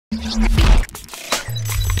Hey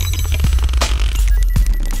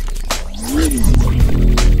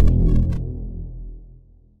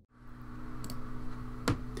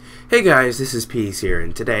guys, this is Peace here,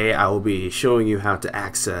 and today I will be showing you how to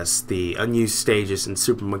access the unused stages in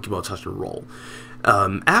Super Monkey Ball Touch and Roll.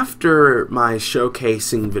 After my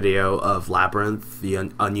showcasing video of Labyrinth,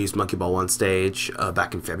 the unused Monkey Ball 1 stage,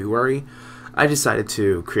 back in February, I decided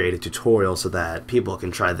to create a tutorial so that people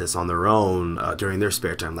can try this on their own during their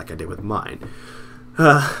spare time like I did with mine.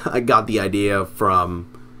 I got the idea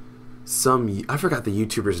from I forgot the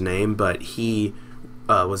YouTuber's name, but he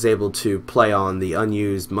was able to play on the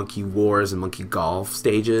unused Monkey Wars and Monkey Golf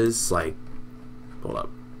stages, like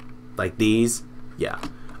these. Yeah.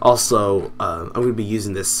 Also, I'm going to be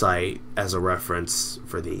using this site as a reference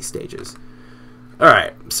for these stages.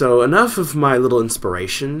 Alright, so enough of my little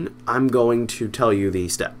inspiration. I'm going to tell you the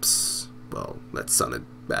steps. Well, that sounded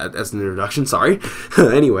bad as an introduction, sorry.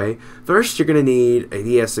 Anyway, first you're going to need a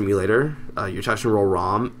DS emulator, your Touch and Roll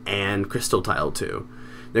ROM, and Crystal Tile 2.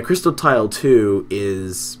 Now, Crystal Tile 2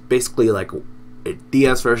 is basically like a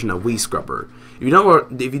DS version of Wii Scrubber. If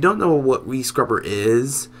you don't know what Wii Scrubber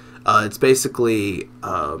is, it's basically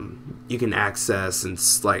you can access and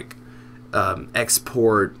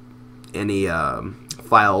export any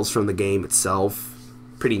files from the game itself.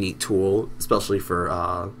 Pretty neat tool, especially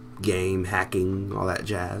for game hacking, all that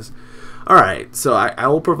jazz. Alright, so I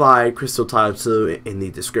will provide Crystal Tile 2 in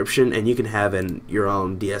the description, and you can have your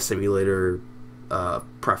own DS emulator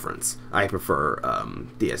preference. I prefer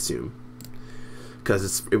DSUM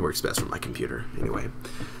because it works best for my computer anyway.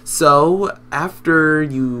 So after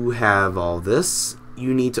you have all this,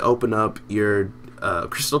 you need to open up your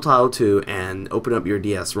Crystal Tile 2 and open up your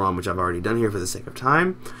DS ROM, which I've already done here for the sake of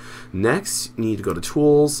time. Next, you need to go to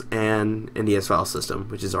Tools and NDS File System,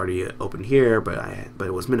 which is already open here, but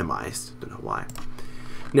it was minimized. Don't know why.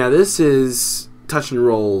 Now this is Touch and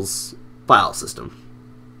Roll's file system.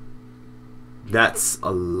 That's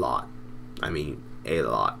a lot. I mean, a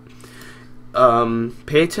lot.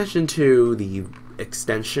 Pay attention to the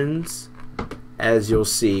extensions, as you'll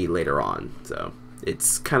see later on. So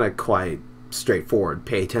it's kind of quite straightforward.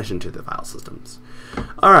 Pay attention to the file systems.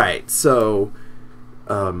 Alright, so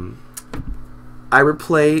in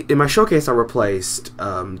my showcase I replaced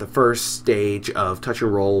the first stage of Touch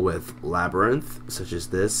and Roll with Labyrinth, such as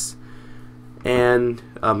this. And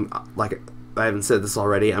like I haven't said this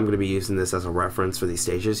already, I'm going to be using this as a reference for these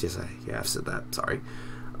stages. Yes, I've said that, sorry.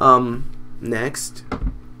 Next,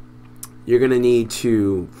 you're going to need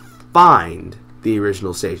to find the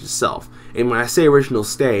original stage itself. And when I say original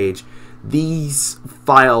stage, these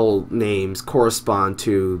file names correspond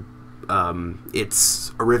to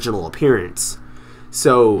its original appearance.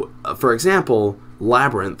 So, for example,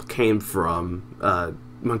 Labyrinth came from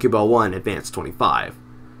Monkey Ball 1 Advanced 25.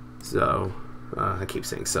 So I keep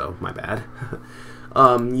saying so, my bad.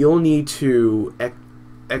 You'll need to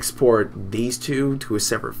export these two to a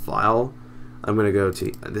separate file. I'm going to go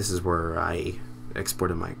to, this is where I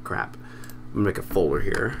exported my crap. I'm going to make a folder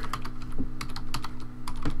here.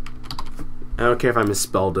 I don't care if I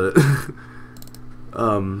misspelled it.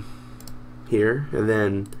 Here, and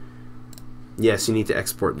then, yes, you need to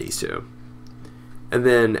export these two. And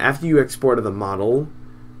then after you exported the models,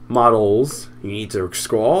 you need to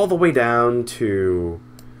scroll all the way down to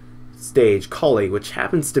stage Collie, which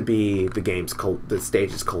happens to be the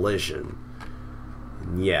stage's collision.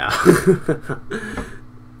 Yeah.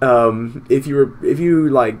 If you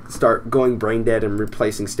like start going brain dead and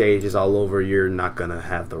replacing stages all over, you're not gonna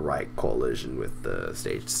have the right collision with the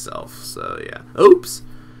stage itself. So yeah. Oops.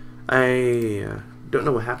 I don't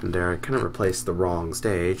know what happened there. I kind of replaced the wrong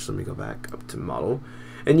stage. Let me go back up to model,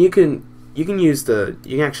 and you can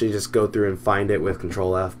actually just go through and find it with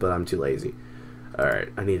Control F, but I'm too lazy. Alright,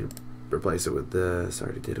 I need to replace it with this. I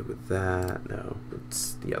already did it with that. No,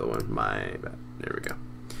 it's the other one. My bad. There we go.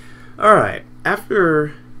 Alright,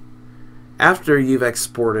 after you've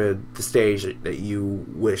exported the stage that you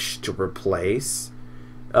wish to replace,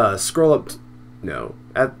 scroll up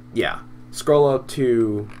scroll up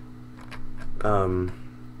to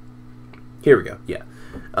here we go. Yeah.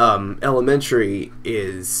 Elementary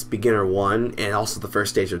is beginner 1 and also the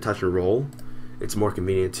first stage of Touch and Roll. It's more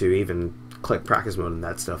convenient to even click practice mode and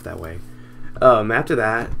that stuff that way. After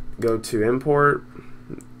that, go to import,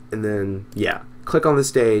 and then click on the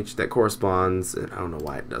stage that corresponds. And I don't know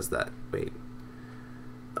why it does that. Wait.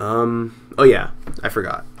 Oh yeah, I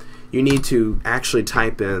forgot. You need to actually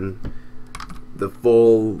type in the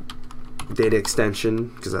full data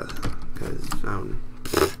extension because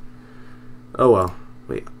oh well.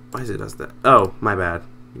 Wait, why does it does that? Oh, my bad.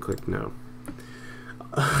 You click no.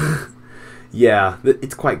 Yeah,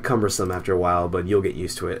 it's quite cumbersome after a while, but you'll get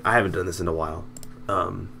used to it. I haven't done this in a while.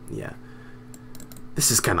 Yeah.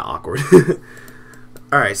 This is kind of awkward.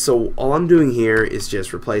 Alright, so all I'm doing here is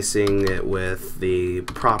just replacing it with the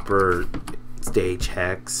proper stage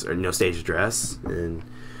hex, or no, stage address, and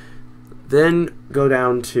then go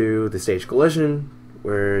down to the stage collision,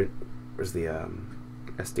 where's the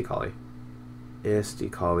SD collie?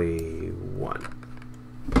 SD collie 1.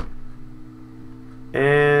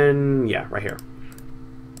 And yeah, right here.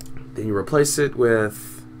 Then you replace it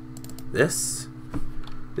with this.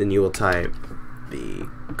 Then you will type the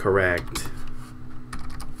correct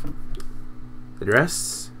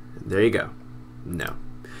address. There you go. No.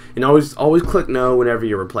 And always click no whenever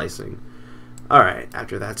you're replacing. Alright,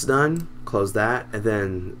 after that's done, close that and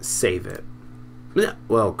then save it.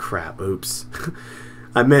 Well, crap, oops.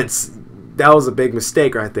 I meant, that was a big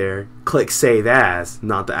mistake right there. Click save as,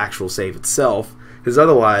 not the actual save itself, because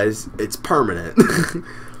otherwise it's permanent.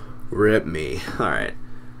 Rip me. Alright.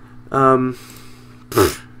 I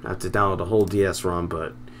have to download the whole DS-ROM,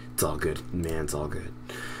 but it's all good. Man, it's all good.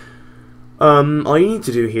 All you need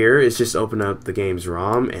to do here is just open up the game's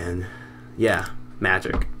ROM and, yeah,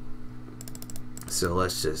 magic. So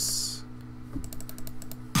let's just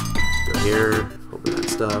go here, open that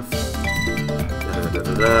stuff. Go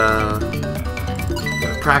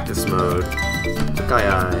to practice mode.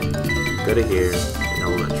 Go to here, and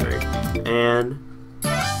elementary. And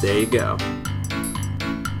there you go.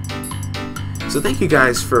 So thank you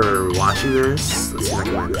guys for watching this. Let's see if I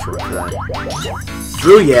can find the shortcut.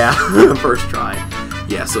 Oh yeah, first try.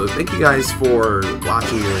 Yeah, so thank you guys for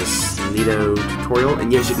watching this neato tutorial.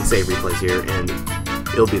 And yes, you can save replays here, and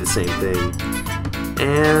it'll be the same thing.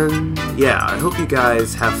 And yeah, I hope you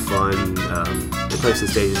guys have fun replacing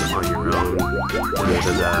stages on your own.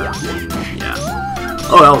 And yeah.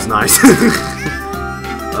 Oh, that was nice.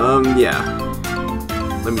 Yeah.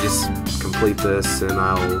 Let me just complete this, and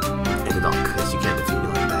I'll end it off because you can't defeat me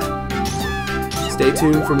like that. Stay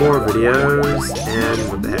tuned for more videos. And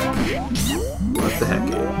what the heck? What the heck?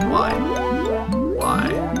 Why?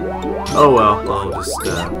 Why? Oh well, I'll just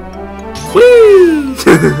whee!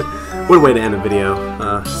 What a way to end a video.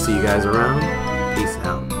 See you guys around. Peace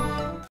out.